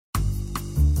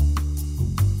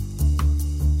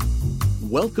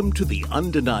Welcome to The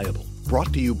Undeniable,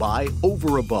 brought to you by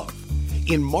Over Above.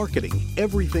 In marketing,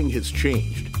 everything has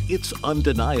changed. It's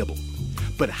undeniable.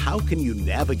 But how can you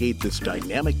navigate this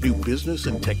dynamic new business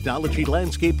and technology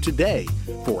landscape today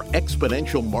for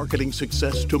exponential marketing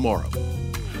success tomorrow?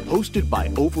 Hosted by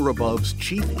Over Above's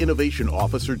Chief Innovation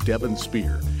Officer, Deven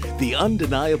Spear, The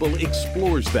Undeniable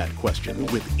explores that question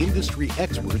with industry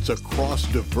experts across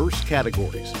diverse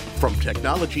categories, from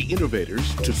technology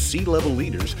innovators to C-level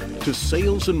leaders to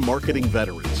sales and marketing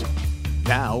veterans.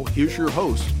 Now, here's your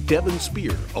host, Deven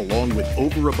Spear, along with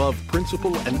Over Above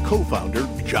Principal and Co-founder,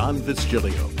 John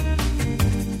Viscilio.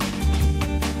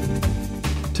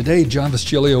 Today, John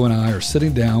Viscilio and I are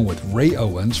sitting down with Ray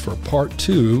Owens for part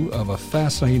 2 of a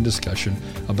fascinating discussion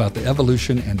about the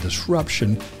evolution and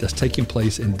disruption that's taking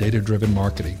place in data-driven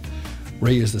marketing.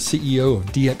 Ray is the CEO of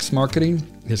DX Marketing.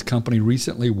 His company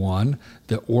recently won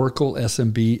the Oracle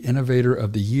SMB Innovator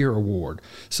of the Year Award.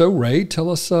 So, Ray,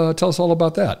 tell us all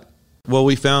about that. Well,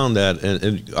 we found that,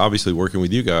 and obviously working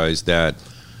with you guys, that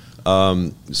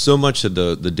so much of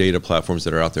the data platforms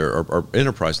that are out there are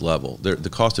enterprise level. The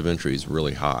cost of entry is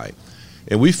really high.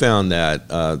 And we found that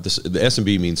the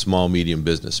SMB means small, medium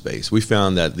business space. We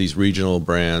found that these regional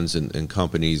brands and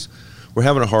companies were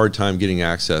having a hard time getting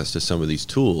access to some of these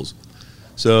tools.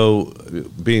 So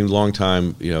being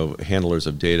longtime handlers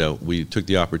of data, we took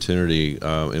the opportunity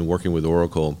in working with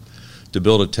Oracle to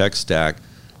build a tech stack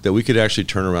that we could actually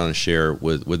turn around and share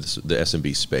with the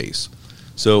SMB space.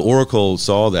 So Oracle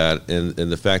saw that and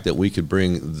the fact that we could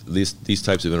bring these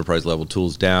types of enterprise level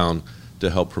tools down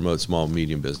to help promote small and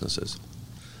medium businesses.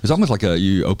 It's almost like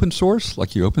you open source?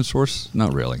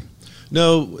 Not really.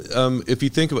 No, if you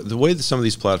think about the way that some of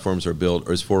these platforms are built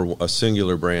is for a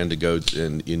singular brand to go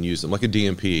and use them, like a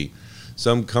DMP.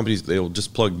 Some companies, they'll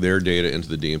just plug their data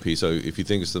into the DMP. So if you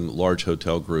think of some large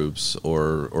hotel groups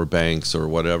or banks or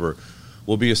whatever,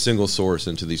 will be a single source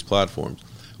into these platforms.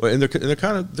 And they're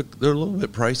a little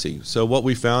bit pricey. So what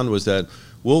we found was that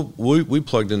we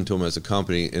plugged into them as a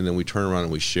company, and then we turn around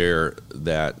and we share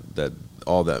that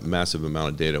massive amount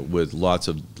of data with lots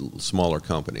of smaller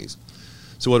companies.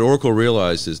 So what Oracle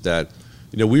realized is that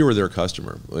we were their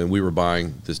customer and we were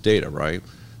buying this data, right?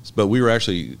 But we were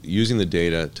actually using the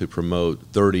data to promote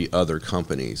 30 other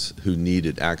companies who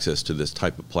needed access to this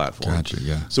type of platform. Gotcha,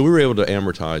 yeah. So we were able to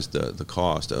amortize the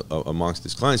cost amongst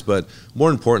these clients. But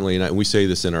more importantly, and we say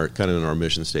this in our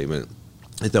mission statement,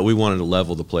 is that we wanted to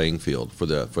level the playing field for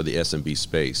the SMB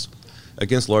space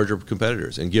against larger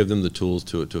competitors and give them the tools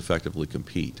to effectively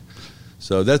compete.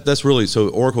 So that's really, so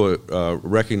Oracle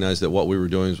recognized that what we were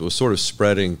doing was sort of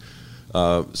spreading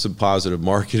some positive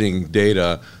marketing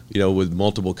data, with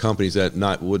multiple companies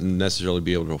that wouldn't necessarily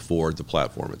be able to afford the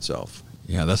platform itself.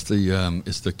 Yeah, that's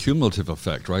it's the cumulative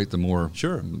effect, right? The more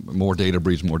data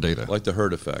breeds more data. Like the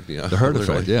herd effect, yeah. The herd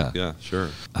effect, yeah. Yeah, sure.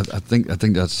 I think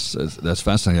that's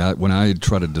fascinating. When I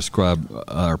try to describe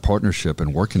our partnership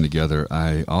and working together,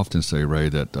 I often say, Ray,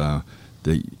 that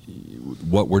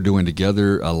what we're doing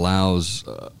together allows,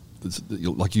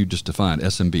 like you just defined,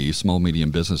 SMB, small, medium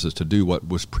businesses, to do what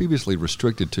was previously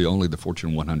restricted to only the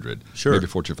Fortune 100, sure, maybe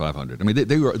Fortune 500. I mean,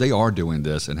 they are doing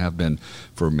this and have been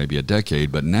for maybe a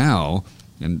decade, but now,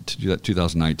 in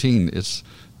 2019, it's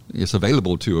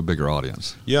available to a bigger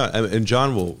audience. Yeah, and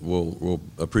John will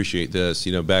appreciate this.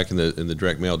 Back in the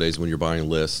direct mail days when you're buying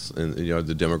lists and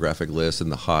the demographic list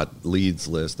and the hot leads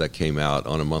list that came out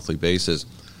on a monthly basis,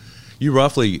 you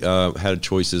roughly had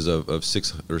choices of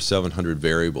 600 or 700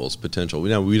 variables potential.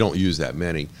 We don't use that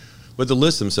many, but the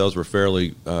lists themselves were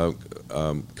fairly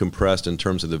compressed in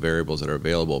terms of the variables that are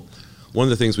available. One of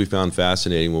the things we found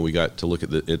fascinating when we got to look at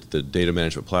the data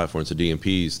management platforms, the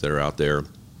DMPs that are out there,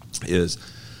 is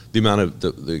the amount of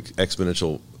the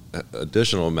exponential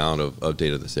additional amount of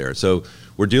data that's there. So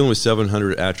we're dealing with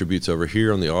 700 attributes over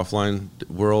here on the offline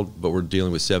world, but we're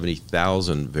dealing with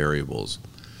 70,000 variables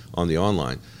on the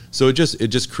online. So it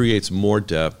just creates more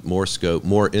depth, more scope,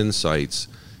 more insights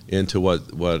into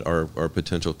what our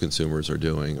potential consumers are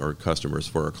doing, or customers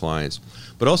for our clients,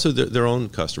 but also their own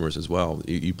customers as well.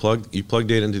 You plug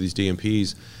data into these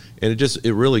DMPs, and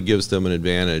it really gives them an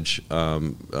advantage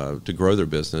to grow their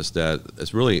business that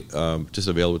is really just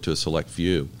available to a select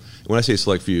few. And when I say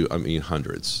select few, I mean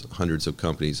hundreds of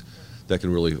companies that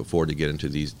can really afford to get into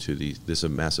this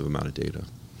massive amount of data.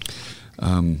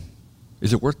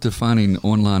 Is it worth defining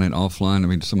online and offline? I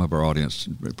mean, some of our audience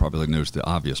probably knows the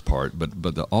obvious part, but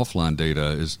the offline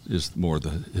data is more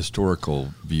the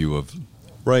historical view of.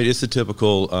 Right, it's the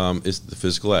typical. It's the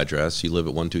physical address. You live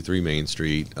at 123 Main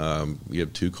Street. You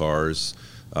have 2 cars,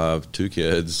 2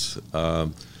 kids.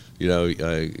 You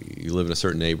live in a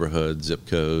certain neighborhood, zip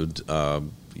code.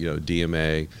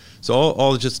 DMA. So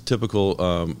all just typical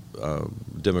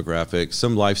demographics,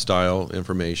 some lifestyle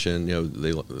information.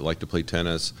 They like to play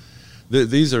tennis.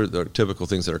 These are the typical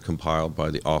things that are compiled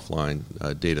by the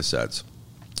offline data sets.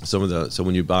 So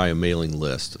when you buy a mailing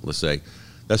list, let's say,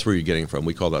 that's where you're getting from.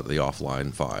 We call that the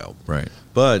offline file. Right.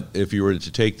 But if you were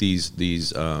to take these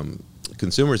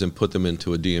consumers and put them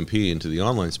into a DMP, into the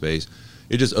online space,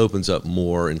 it just opens up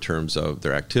more in terms of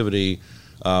their activity.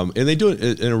 And they do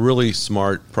it in a really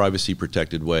smart,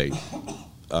 privacy-protected way,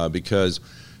 because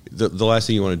the last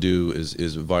thing you want to do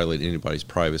is violate anybody's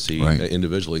privacy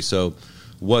individually. So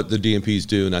what the DMPs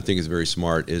do, and I think is very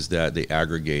smart, is that they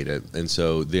aggregate it. And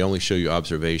so they only show you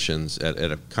observations at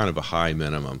a kind of a high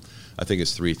minimum. I think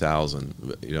it's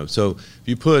 3,000. So if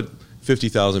you put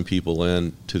 50,000 people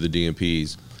in to the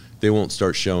DMPs, they won't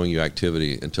start showing you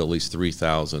activity until at least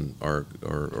 3,000 are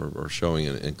showing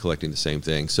and collecting the same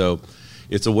thing. So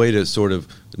it's a way to sort of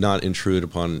not intrude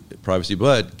upon privacy,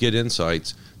 but get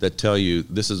insights that tell you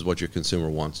this is what your consumer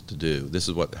wants to do. This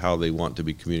is how they want to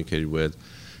be communicated with.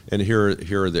 And here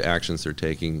are the actions they're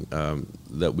taking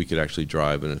that we could actually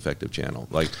drive an effective channel.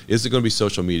 Like, is it going to be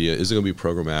social media? Is it going to be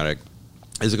programmatic?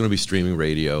 Is it going to be streaming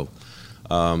radio?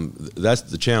 That's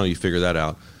the channel. You figure that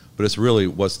out. But it's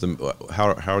really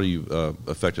how do you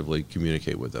effectively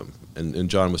communicate with them? And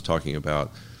John was talking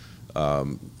about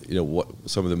what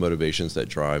some of the motivations that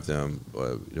drive them,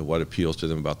 what appeals to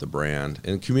them about the brand,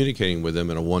 and communicating with them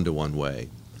in a one-to-one way.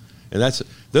 And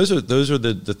those are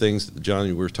the things, John,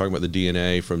 we were talking about the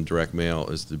DNA from direct mail,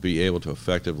 is to be able to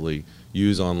effectively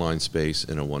use online space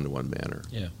in a one-to-one manner.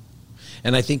 Yeah.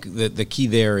 And I think that the key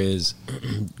there is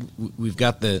we've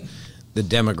got the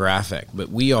demographic, but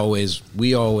we always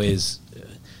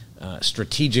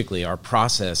strategically, our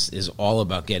process is all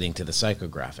about getting to the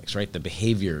psychographics, right? The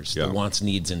behaviors, the wants,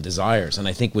 needs, and desires. And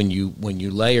I think when you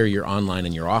layer your online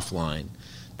and your offline,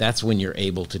 that's when you're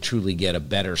able to truly get a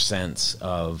better sense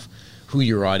of who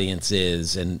your audience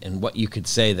is and what you could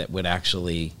say that would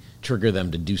actually trigger them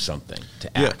to do something,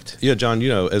 to act. Yeah, John,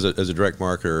 as a direct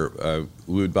marketer,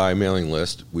 we would buy a mailing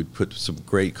list, we'd put some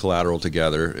great collateral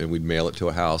together, and we'd mail it to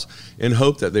a house and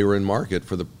hope that they were in market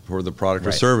for the product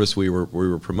or service we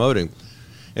were promoting.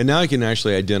 And now you can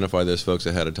actually identify those folks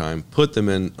ahead of time, put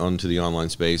them onto the online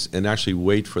space, and actually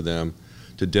wait for them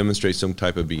to demonstrate some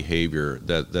type of behavior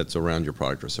that's around your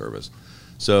product or service.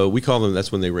 So we call them,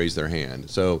 that's when they raise their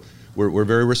hand. So we're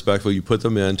very respectful. You put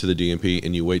them into the DMP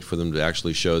and you wait for them to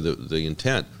actually show the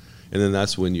intent. And then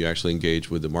that's when you actually engage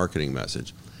with the marketing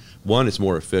message. One, it's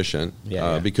more efficient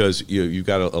because you've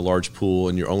got a large pool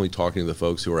and you're only talking to the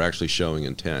folks who are actually showing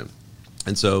intent.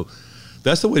 And so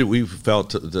that's the way we've felt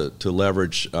to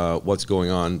leverage what's going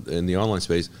on in the online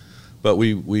space. But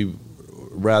we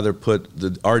rather put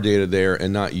our data there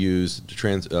and not use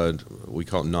we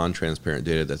call it non-transparent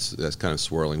data that's kind of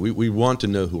swirling. We want to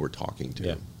know who we're talking to.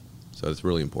 Yeah. So it's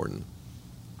really important.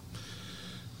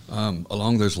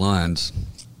 Along those lines,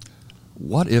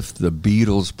 what if the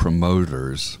Beatles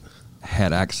promoters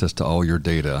had access to all your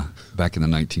data back in the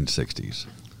 1960s?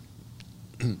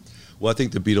 Well, I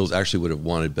think the Beatles actually would have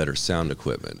wanted better sound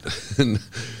equipment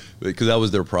because that was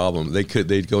their problem.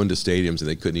 They'd go into stadiums and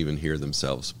they couldn't even hear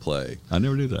themselves play. I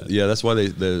never knew that. Yeah, that's why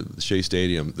the Shea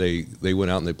Stadium, they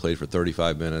went out and they played for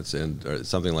 35 minutes or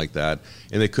something like that,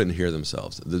 and they couldn't hear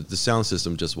themselves. The sound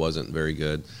system just wasn't very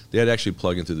good. They had to actually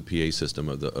plug into the PA system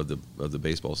of the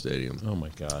baseball stadium. Oh my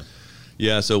God.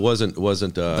 Yeah, so it wasn't.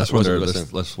 That's one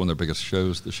of their biggest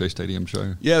shows, the Shea Stadium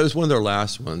show. Yeah, it was one of their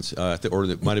last ones, or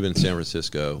it might have been San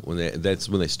Francisco that's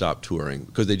when they stopped touring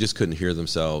because they just couldn't hear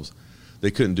themselves.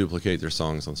 They couldn't duplicate their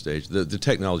songs on stage. The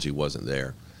technology wasn't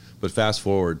there. But fast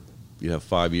forward,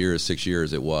 5 years, 6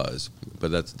 years, it was.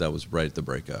 But that was right at the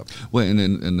breakup. Well, and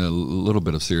a little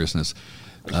bit of seriousness.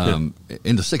 In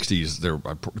the 60s, there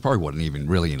probably wasn't even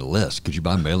really any list. Could you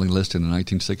buy a mailing list in the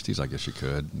 1960s? I guess you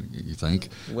could, you think?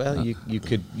 Well, you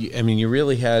could. You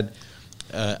really had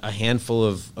a handful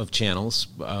of channels,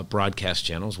 broadcast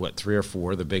channels, 3 or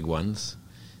 4, the big ones.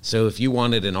 So if you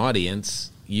wanted an audience,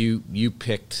 you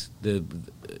picked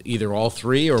either all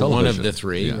 3 or television. One of the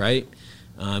 3, right?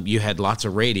 You had lots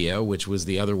of radio, which was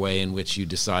the other way in which you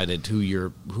decided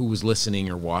who was listening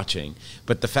or watching.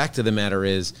 But the fact of the matter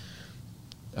is,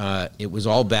 it was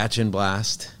all batch and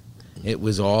blast. It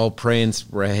was all pray and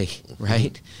spray,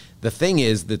 right? The thing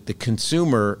is that the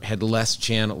consumer had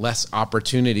less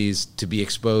opportunities to be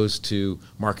exposed to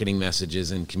marketing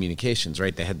messages and communications,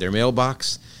 right? They had their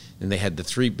mailbox, and they had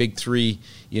the big three,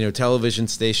 television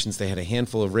stations. They had a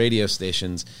handful of radio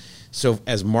stations. So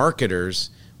as marketers,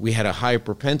 we had a high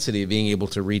propensity of being able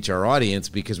to reach our audience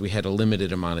because we had a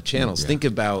limited amount of channels. Yeah. Think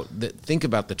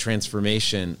about the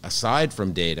transformation aside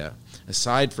from data,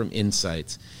 aside from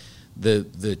insights,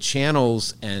 the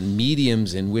channels and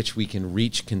mediums in which we can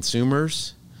reach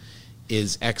consumers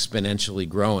is exponentially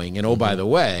growing. And by the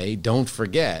way, don't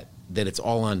forget that it's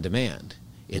all on demand.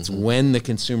 It's when the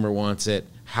consumer wants it,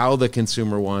 how the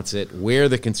consumer wants it, where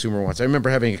the consumer wants it. I remember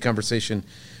having a conversation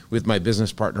with my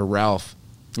business partner, Ralph.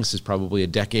 This is probably a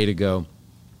decade ago.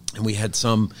 And we had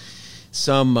some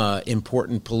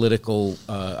important political,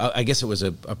 I guess it was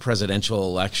a presidential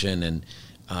election, and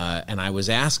I was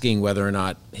asking whether or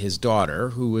not his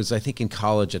daughter, who was, I think, in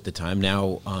college at the time,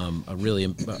 now a really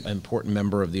important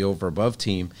member of the Over Above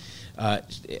team, I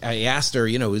asked her,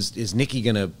 is Nikki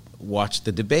going to watch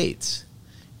the debates?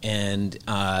 And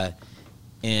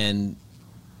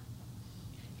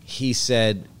he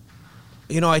said,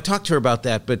 I talked to her about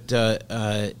that, but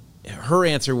her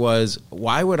answer was,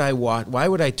 why would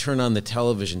I turn on the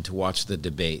television to watch the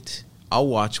debate? I'll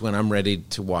watch when I'm ready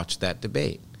to watch that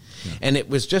debate. Yeah. And it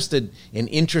was just an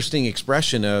interesting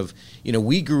expression of,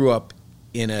 we grew up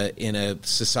in a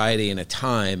society, in a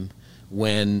time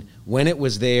when it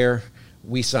was there,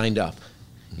 we signed up.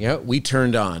 We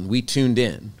turned on, we tuned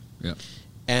in. Yeah.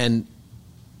 And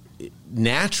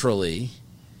naturally,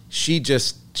 she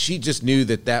just knew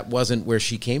that wasn't where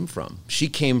she came from. She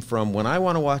came from, when I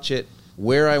want to watch it,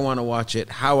 where I want to watch it,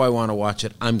 how I want to watch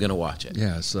it, I'm going to watch it.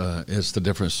 Yeah, it's the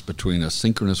difference between a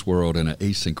synchronous world and an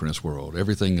asynchronous world.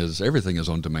 Everything is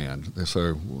on demand.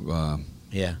 So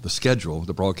the schedule,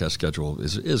 the broadcast schedule,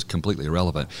 is completely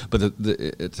irrelevant. But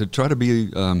to try to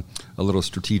be a little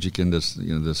strategic in this,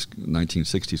 this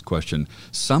 1960s question,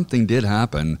 something did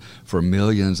happen for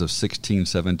millions of 16,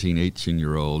 17,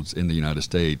 18-year-olds in the United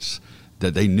States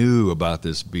that they knew about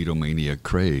this Beatlemania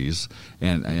craze,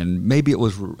 and maybe it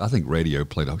was, I think radio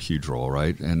played a huge role,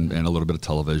 right? And a little bit of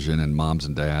television and moms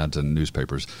and dads and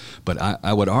newspapers. But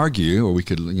I would argue, or we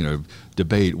could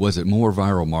debate, was it more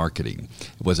viral marketing?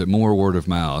 Was it more word of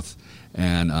mouth?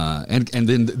 And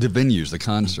then the venues, the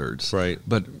concerts. Right.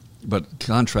 But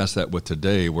contrast that with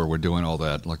today, where we're doing all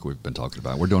that, like we've been talking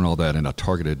about. We're doing all that in a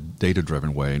targeted,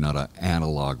 data-driven way, not an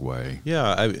analog way.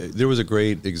 Yeah, there was a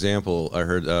great example I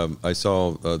heard. I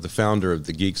saw the founder of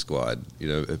the Geek Squad,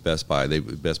 at Best Buy.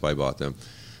 Best Buy bought them.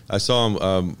 I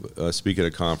saw him speak at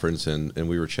a conference, and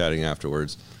we were chatting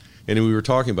afterwards. And we were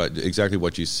talking about exactly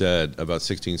what you said about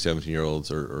 16, 17-year-olds,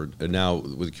 or now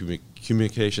with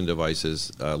communication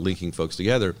devices linking folks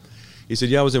together. He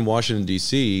said, I was in Washington,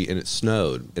 D.C., and it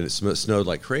snowed, and it snowed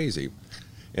like crazy.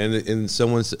 And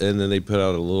then they put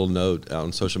out a little note out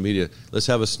on social media, let's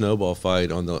have a snowball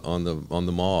fight on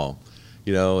the mall,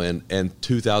 and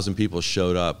 2,000 people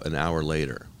showed up an hour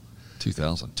later.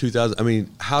 2,000. I mean,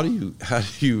 how do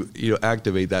you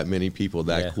activate that many people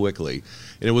that quickly?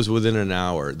 And it was within an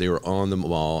hour. They were on the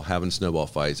mall having snowball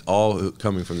fights, all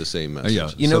coming from the same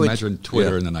message. So imagine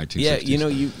Twitter in the 1960s. Yeah,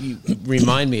 you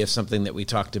remind me of something that we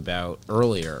talked about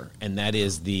earlier, and that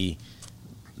is the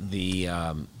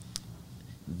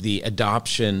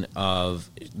adoption of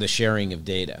the sharing of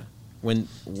data.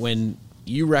 When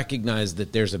you recognize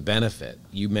that there's a benefit,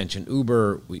 you mentioned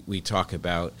Uber. We talk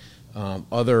about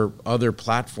other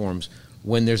platforms.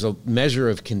 When there's a measure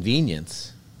of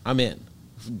convenience, I'm in.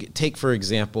 Take, for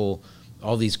example,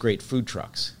 all these great food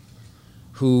trucks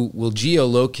who will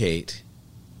geolocate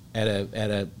at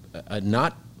a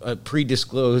not a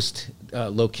predisclosed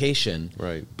location,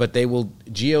 right? But they will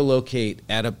geolocate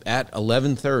at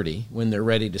 11:30 when they're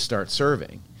ready to start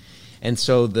serving. And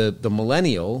so the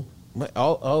millennial,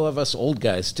 all of us old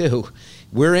guys too,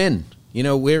 we're in.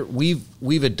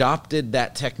 We've adopted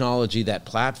that technology, that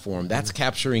platform that's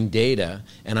capturing data,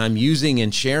 and I'm using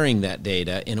and sharing that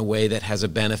data in a way that has a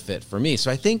benefit for me.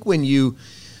 So I think when you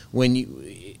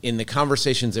in the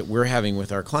conversations that we're having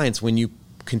with our clients, when you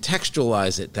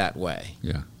contextualize it that way,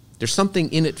 there's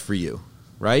something in it for you,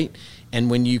 right? And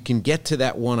when you can get to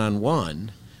that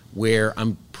one-on-one where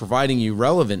I'm providing you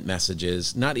relevant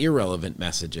messages, not irrelevant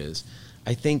messages,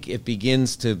 I think it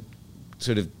begins to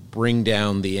sort of bring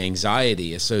down the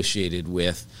anxiety associated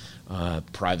with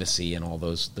privacy and all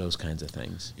those kinds of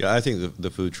things. Yeah, I think the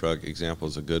food truck example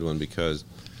is a good one, because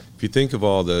if you think of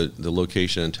all the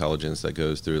location intelligence that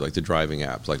goes through, like the driving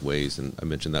apps like Waze, and I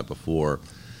mentioned that before,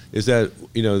 is that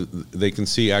they can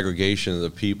see aggregation of the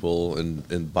people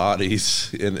and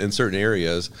bodies in certain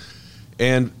areas,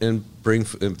 and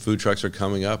food trucks are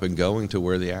coming up and going to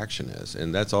where the action is,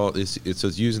 and that's all.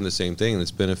 It's using the same thing, and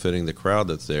it's benefiting the crowd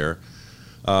that's there.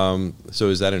 So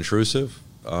is that intrusive,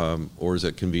 or is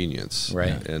it convenience?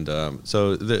 Right. And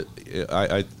so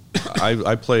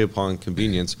I play upon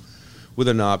convenience with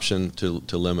an option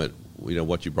to limit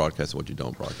what you broadcast and what you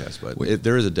don't broadcast. But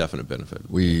there is a definite benefit.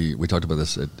 We talked about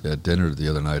this at dinner the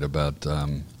other night about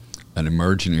an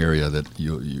emerging area that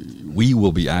we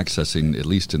will be accessing at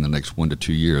least in the next 1 to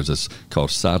 2 years. It's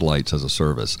called satellites as a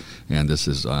service, and this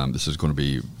is going to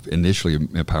be initially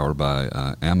empowered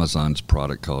by Amazon's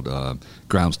product called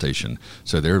Ground Station.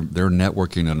 So they're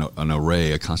networking an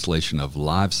array, a constellation of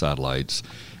live satellites.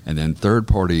 And then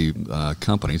third-party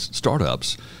companies,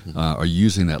 startups, are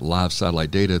using that live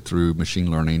satellite data through machine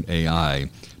learning AI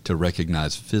to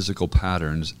recognize physical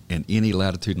patterns in any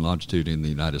latitude and longitude in the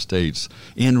United States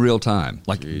in real time,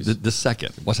 like the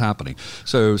second. What's happening?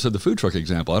 So the food truck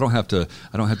example, I don't have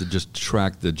to just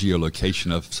track the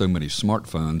geolocation of so many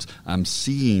smartphones. I'm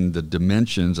seeing the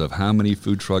dimensions of how many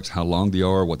food trucks, how long they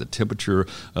are, what the temperature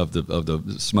of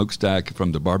the smokestack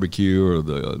from the barbecue or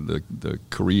the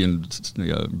Korean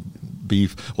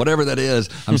beef, whatever that is.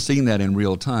 I'm seeing that in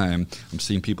real time. I'm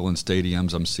seeing people in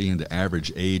stadiums. I'm seeing the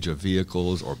average age of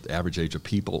vehicles or the average age of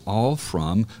people, all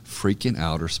from freaking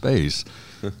outer space.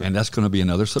 And that's going to be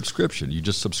another subscription. You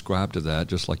just subscribe to that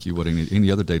just like you would any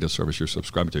other data service you're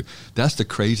subscribing to. That's the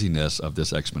craziness of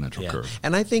this exponential curve.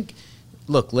 And I think,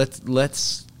 look,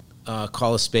 let's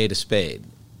call a spade a spade.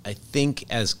 I think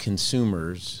as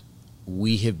consumers,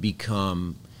 we have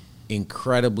become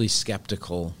incredibly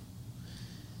skeptical,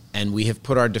 and we have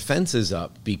put our defenses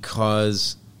up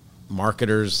because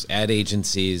marketers, ad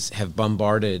agencies have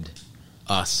bombarded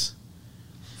us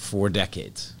for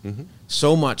decades. Mm-hmm.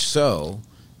 So much so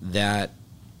that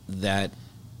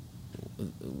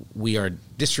we are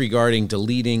disregarding,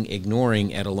 deleting,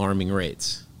 ignoring at alarming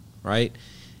rates, right?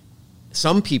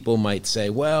 Some people might say,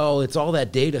 well, it's all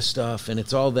that data stuff and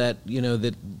it's all that,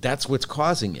 that's what's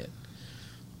causing it.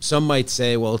 Some might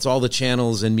say, well, it's all the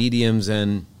channels and mediums,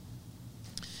 and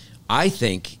I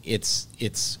think it's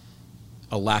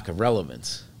a lack of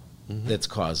relevance that's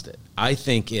caused it. I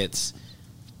think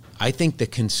the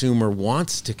consumer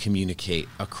wants to communicate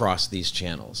across these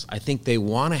channels. I think they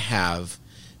want to have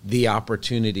the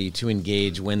opportunity to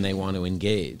engage when they want to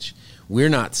engage. We're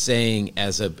not saying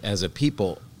as a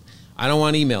people, I don't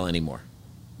want email anymore.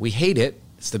 We hate it.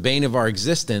 It's the bane of our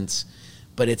existence,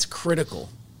 but it's critical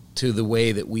to the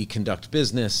way that we conduct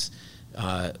business,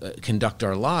 conduct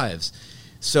our lives.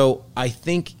 So I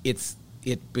think it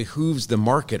behooves the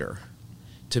marketer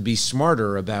to be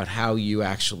smarter about how you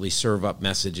actually serve up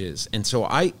messages. And so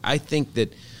I think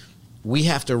that we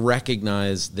have to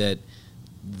recognize that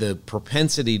the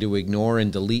propensity to ignore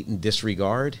and delete and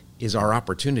disregard is our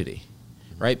opportunity,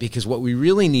 right? Because what we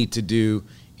really need to do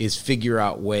is figure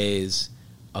out ways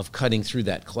of cutting through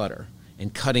that clutter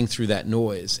and cutting through that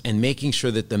noise and making sure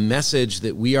that the message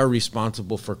that we are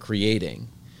responsible for creating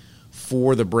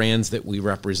for the brands that we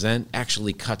represent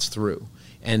actually cuts through.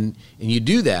 And you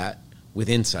do that with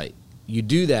insight. You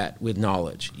do that with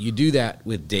knowledge. You do that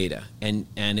with data. And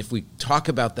if we talk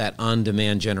about that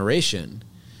on-demand generation,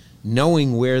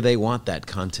 knowing where they want that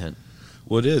content.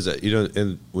 Well, it is.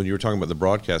 And when you were talking about the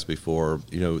broadcast before,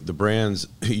 the brands,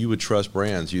 you would trust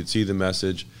brands. You'd see the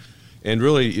message. And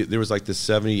really, there was like this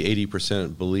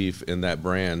 70-80% belief in that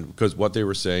brand because what they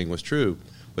were saying was true.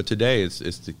 But today, it's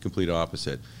the complete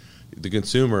opposite. The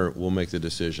consumer will make the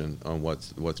decision on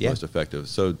what's most effective.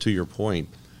 So to your point,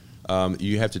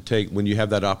 you have to take, when you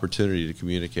have that opportunity to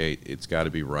communicate, it's got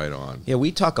to be right on. Yeah,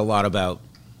 we talk a lot about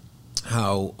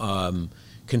how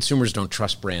consumers don't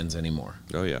trust brands anymore.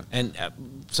 Oh, yeah. And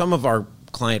some of our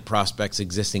client prospects,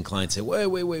 existing clients, say,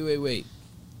 wait.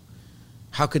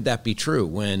 How could that be true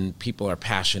when people are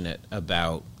passionate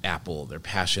about Apple? They're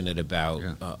passionate about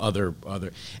other.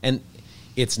 And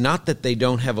it's not that they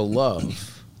don't have a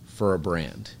love for a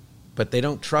brand, but they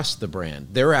don't trust the brand.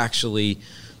 They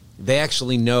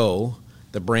actually know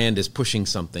the brand is pushing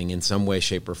something in some way,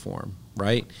 shape, or form,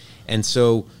 right? And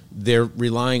so they're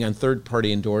relying on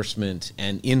third-party endorsement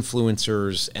and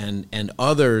influencers and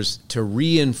others to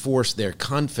reinforce their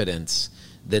confidence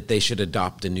that they should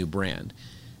adopt a new brand.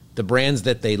 The brands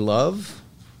that they love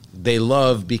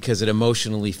because it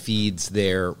emotionally feeds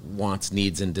their wants,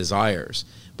 needs, and desires.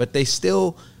 But they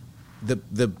still,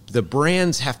 the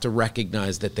brands have to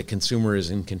recognize that the consumer is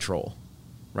in control,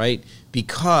 right?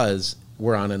 Because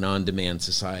we're on an on-demand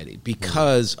society,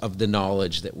 because of the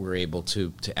knowledge that we're able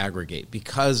to aggregate,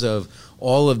 because of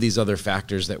all of these other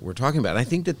factors that we're talking about. And I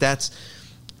think that that's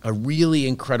a really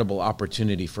incredible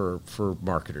opportunity for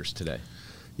marketers today.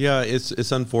 Yeah,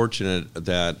 it's unfortunate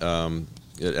that I'm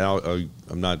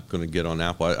not going to get on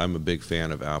Apple. I'm a big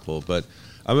fan of Apple, but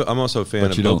I'm also a fan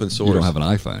But of open source. You don't have an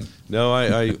iPhone. No,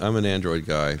 I'm an Android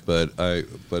guy, but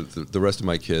the rest of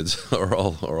my kids are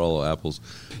all Apples.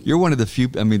 You're one of the few.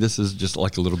 I mean, this is just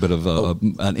like a little bit of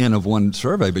an N of one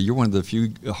survey, but you're one of the few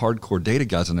hardcore data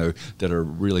guys I know that are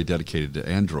really dedicated to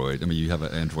Android. I mean, you have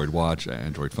an Android watch, an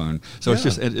Android phone, so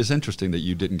it's interesting that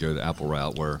you didn't go the Apple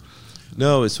route where.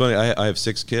 No, it's funny. I have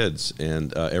 6 kids,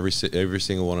 and every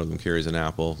single one of them carries an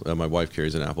Apple. My wife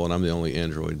carries an Apple, and I'm the only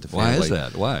Android in the family. Why is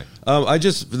that? Why?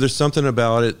 There's something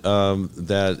about it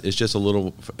that it's just a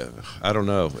little. I don't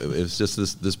know. It's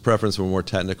just this preference for more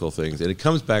technical things, and it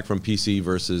comes back from PC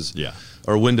versus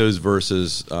or Windows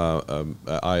versus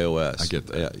iOS. I get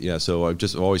that. Yeah. So I've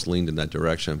just always leaned in that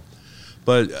direction.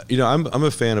 But I'm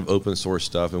a fan of open source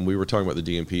stuff, and we were talking about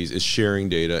the DMPs. Is sharing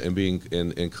data and being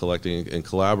and collecting and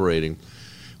collaborating.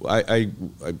 I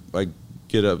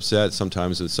get upset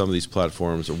sometimes that some of these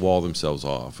platforms wall themselves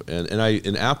off,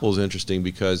 and Apple's interesting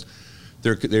because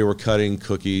they were cutting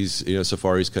cookies.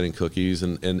 Safari's cutting cookies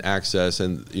and access,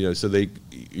 and so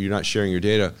you're not sharing your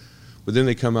data, but then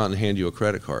they come out and hand you a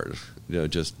credit card.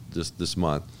 Just this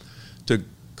month to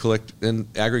collect and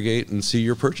aggregate and see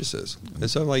your purchases.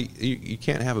 And so you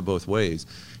can't have it both ways.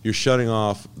 You're shutting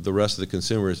off the rest of the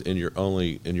consumers and you're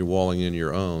walling in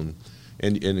your own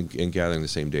and gathering the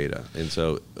same data. And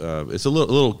so it's a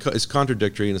little it's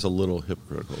contradictory and it's a little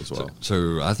hypocritical as well.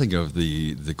 So I think of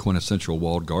the quintessential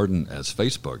walled garden as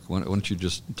Facebook. Why don't you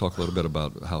just talk a little bit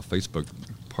about how Facebook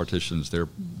partitions their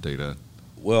data?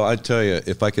 Well, I tell you,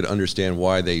 if I could understand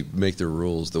why they make their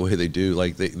rules the way they do,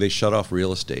 like they shut off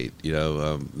real estate.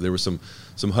 There was some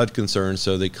HUD concerns,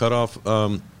 so they cut off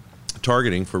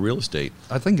targeting for real estate.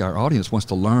 I think our audience wants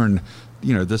to learn,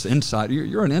 this insight.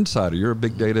 You're an insider. You're a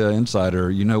big data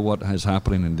insider. You know what is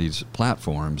happening in these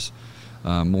platforms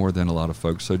more than a lot of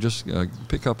folks. So just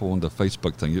pick up on the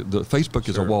Facebook thing. Facebook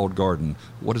is a walled garden.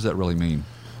 What does that really mean?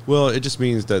 Well, it just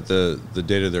means that the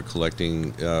data they're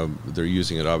collecting, they're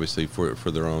using it obviously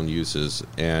for their own uses,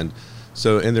 and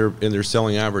they're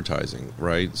selling advertising,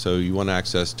 right? So you want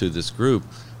access to this group,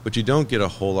 but you don't get a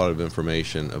whole lot of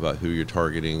information about who you're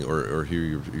targeting or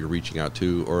who you're reaching out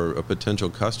to or a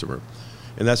potential customer,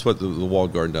 and that's what the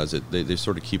walled garden does. They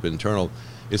sort of keep it internal.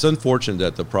 It's unfortunate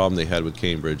that the problem they had with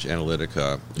Cambridge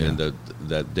Analytica and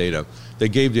that data, they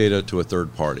gave data to a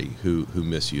third party who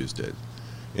misused it.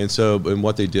 And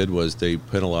what they did was they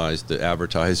penalized the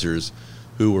advertisers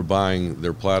who were buying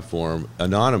their platform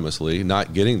anonymously,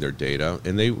 not getting their data,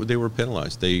 and they were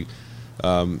penalized. They,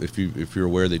 if you're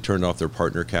aware, they turned off their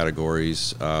partner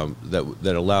categories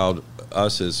that allowed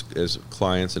us as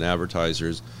clients and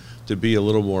advertisers to be a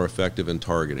little more effective in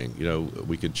targeting.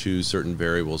 We could choose certain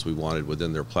variables we wanted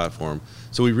within their platform,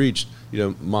 so we reached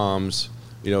moms,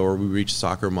 or we reached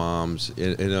soccer moms,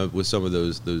 and with some of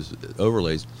those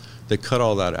overlays. They cut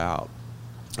all that out.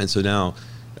 And so now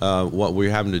what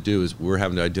we're having to do is we're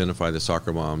having to identify the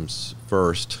soccer moms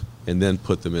first and then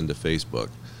put them into Facebook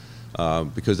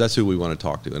because that's who we want to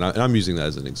talk to. And I'm using that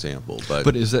as an example.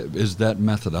 But is that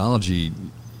methodology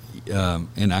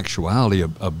in actuality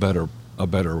a better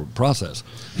process?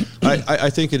 I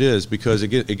think it is because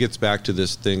it gets back to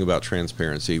this thing about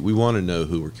transparency. We want to know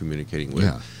who we're communicating with.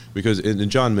 Yeah. Because, and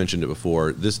John mentioned it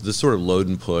before, this sort of load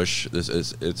and push,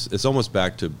 it's almost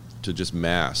back to just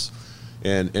mass,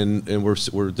 and we're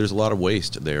there's a lot of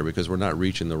waste there because we're not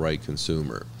reaching the right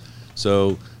consumer.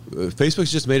 So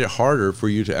Facebook's just made it harder for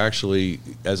you to actually,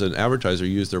 as an advertiser,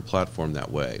 use their platform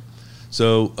that way.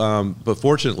 So, but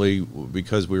fortunately,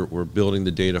 because we're building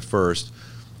the data first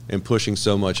and pushing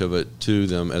so much of it to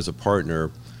them as a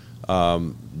partner,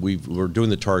 we're doing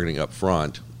the targeting up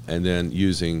front. And then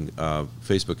using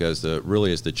Facebook as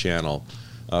the channel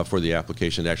for the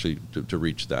application actually to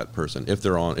reach that person if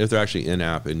they're actually in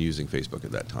app and using Facebook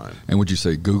at that time. And would you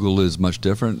say Google is much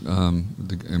different?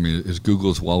 Is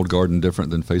Google's walled garden different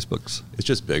than Facebook's? It's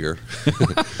just bigger.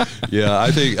 Yeah,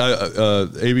 I think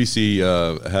ABC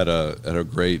had a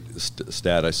great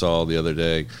stat I saw the other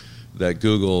day that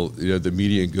Google, the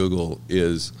median Google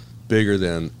is bigger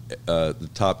than the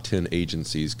top 10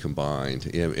 agencies combined.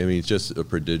 It's just a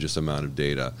prodigious amount of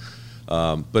data.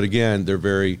 But again, the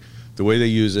way they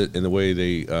use it and the way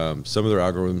they, some of their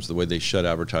algorithms, the way they shut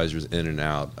advertisers in and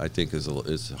out, I think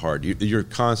is hard. You're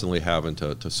constantly having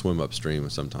to swim upstream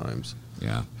sometimes.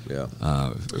 Yeah.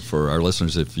 For our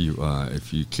listeners, if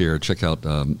you care, check out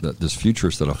this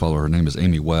futurist that I follow. Her name is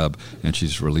Amy Webb, and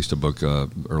she's released a book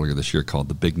earlier this year called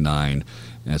The Big Nine.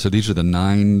 And so these are the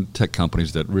 9 tech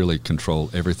companies that really control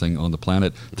everything on the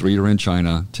planet. 3 are in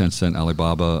China: Tencent,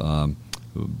 Alibaba,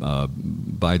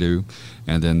 Baidu,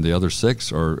 and then the other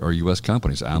 6 are U.S.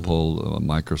 companies: Apple,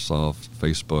 Microsoft,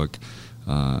 Facebook,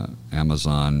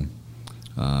 Amazon.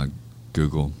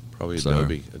 Google. Probably So,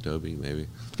 Adobe maybe.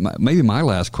 Maybe my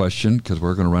last question, because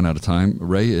we're going to run out of time,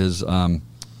 Ray, is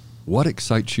what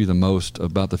excites you the most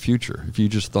about the future? If you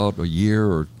just thought a year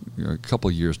or a couple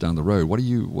of years down the road, what are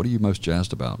you most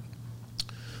jazzed about?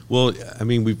 Well, I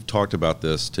mean, we've talked about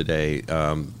this today,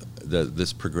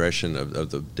 this progression of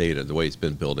the data, the way it's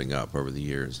been building up over the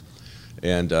years.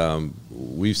 And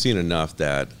we've seen enough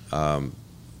that I'm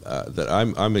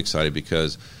excited,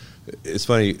 because it's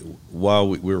funny, while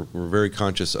we're very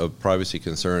conscious of privacy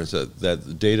concerns, that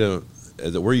the data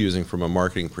that we're using from a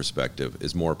marketing perspective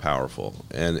is more powerful.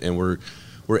 And we're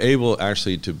able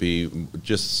actually to be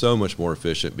just so much more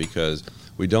efficient, because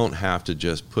we don't have to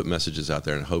just put messages out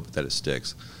there and hope that it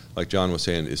sticks. Like John was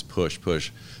saying, is push,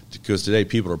 because today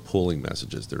people are pulling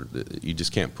messages. You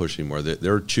just can't push anymore.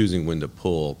 They're choosing when to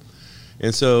pull.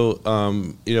 And so,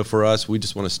 for us, we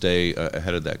just want to stay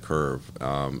ahead of that curve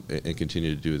and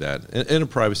continue to do that in a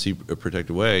privacy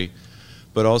protected way,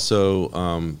 but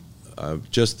also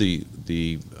just the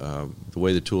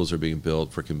way the tools are being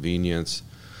built for convenience,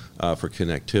 for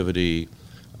connectivity,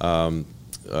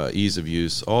 ease of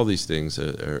use. All these things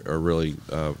are really,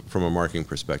 from a marketing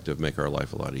perspective, make our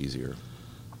life a lot easier.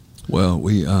 Well,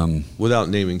 we without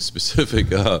naming specific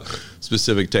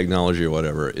technology or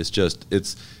whatever, it's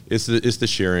the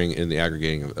sharing and the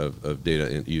aggregating of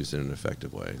data used in an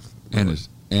effective way.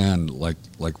 And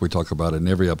like we talk about in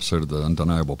every episode of the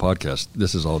Undeniable podcast,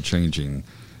 this is all changing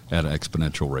at an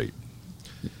exponential rate.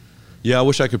 Yeah, I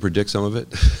wish I could predict some of it.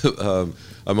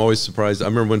 I'm always surprised. I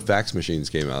remember when fax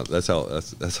machines came out. That's how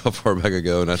far back I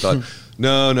go. And I thought,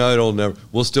 no, it'll never.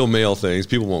 We'll still mail things.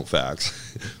 People won't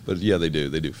fax, but yeah, they do.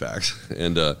 They do fax,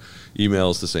 and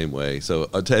emails the same way. So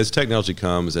as technology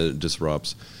comes and it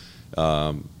disrupts,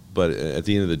 but at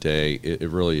the end of the day, it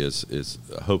really is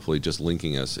hopefully just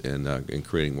linking us and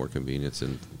creating more convenience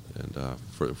and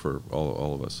for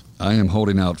all of us. I am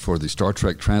holding out for the Star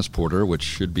Trek transporter, which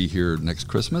should be here next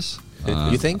Christmas.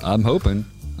 You think? I'm hoping.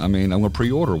 I mean, I'm going to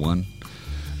pre-order one.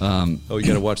 You got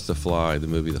to watch the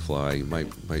movie The Fly. You might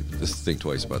just think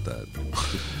twice about that.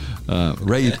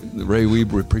 Ray, we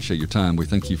appreciate your time. We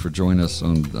thank you for joining us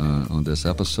on this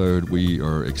episode. We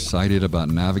are excited about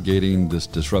navigating this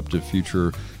disruptive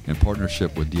future in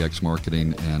partnership with DX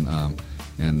Marketing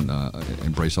and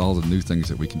embrace all the new things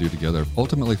that we can do together,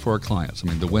 ultimately for our clients. I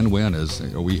mean, the win-win is,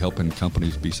 are we helping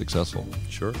companies be successful?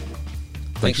 Sure.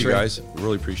 Thanks, you Ray. guys.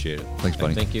 Really appreciate it. Thanks,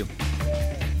 buddy. Thank you.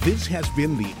 This has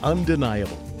been The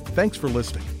Undeniable. Thanks for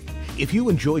listening. If you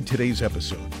enjoyed today's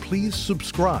episode, please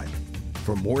subscribe.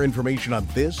 For more information on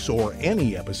this or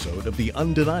any episode of The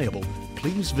Undeniable,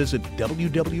 please visit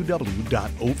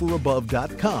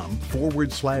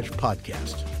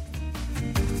www.overabove.com/podcast.